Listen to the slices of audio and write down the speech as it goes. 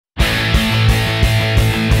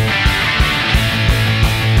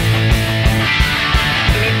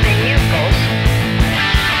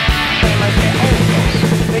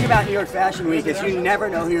York Fashion Week is you never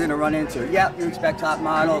know who you're going to run into. Yep, you expect top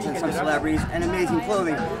models and some celebrities and amazing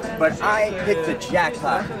clothing, but I hit the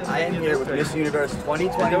jackpot. I am here with Miss Universe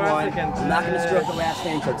 2021. I'm not going to screw up the last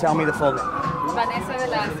name, so tell me the full name. Vanessa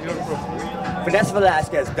Velasquez. Vanessa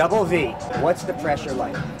Velasquez, double V. What's the pressure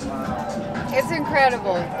like? It's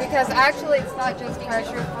incredible because actually it's not just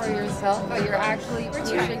pressure for yourself, but you're actually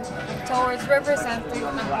pushing towards representing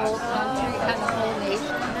the whole country and the whole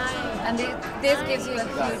nation. And this gives you a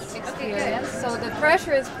huge experience. So the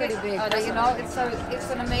pressure is pretty big, but you know, it's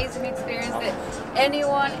an amazing experience that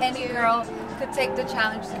anyone, any girl could take the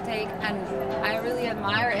challenge to take. And I really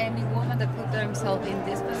admire any woman that put themselves in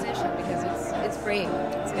this position because it's brave.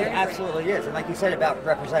 It's very It absolutely is. And like you said about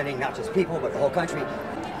representing not just people, but the whole country.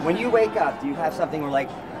 When you wake up, do you have something where like,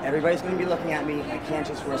 everybody's going to be looking at me, I can't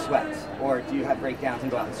just wear sweats? Or do you have breakdowns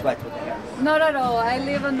and go out in sweats with the hair? Not at all. I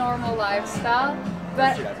live a normal lifestyle,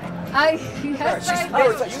 but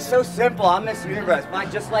she's so simple. I'm Miss Universe,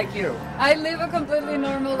 just like you. I live a completely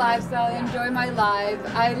normal lifestyle, enjoy my life.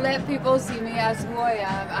 I let people see me as who I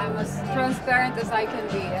am. I'm as transparent as I can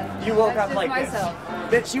be. And you woke up like myself.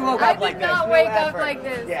 this. Bitch, you woke up like this. I did not wake up like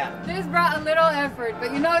this. Yeah. This brought a little effort,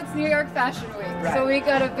 but you know it's New York Fashion Week, right. So we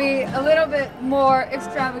gotta be a little bit more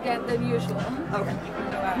extravagant than usual. Okay.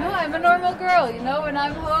 No, I'm a normal girl, you know, when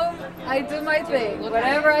I'm home, I do my thing,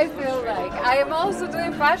 whatever I feel like. I am also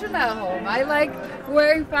doing fashion at home. I like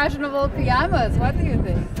wearing fashionable pajamas. What do you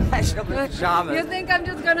think? Fashionable pajamas? You think I'm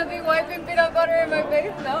just gonna be wiping peanut butter in my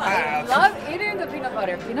face? No, I love eating the peanut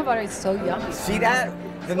butter. Peanut butter is so yummy. See that?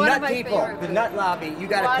 The nut people, the nut lobby, you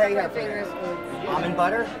gotta pay her for this. Almond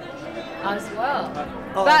butter? As well.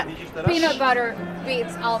 But peanut butter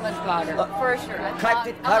beats almond butter, for sure.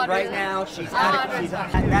 Cut right now. She's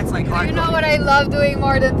that's like hardcore. You know what I love doing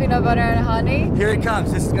more than peanut butter and honey? Here it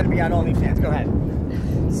comes. This is going to be on OnlyFans. Go ahead.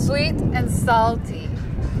 Sweet and salty.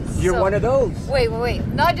 You're one of those. Wait.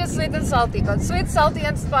 Not just sweet and salty, but sweet, salty,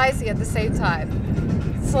 and spicy at the same time.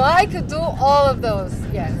 So I could do all of those,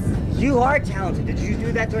 yes. You are talented. Did you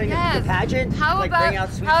do that during the pageant? How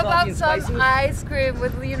about some ice cream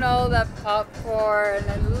with, you know, the popcorn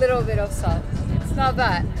and a little bit of salt? It's not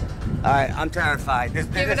bad. All right, I'm terrified. This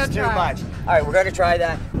is too much. All right, we're going to try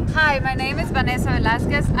that. Hi, my name is Vanessa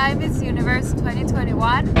Velasquez. I'm Miss Universe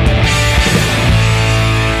 2021.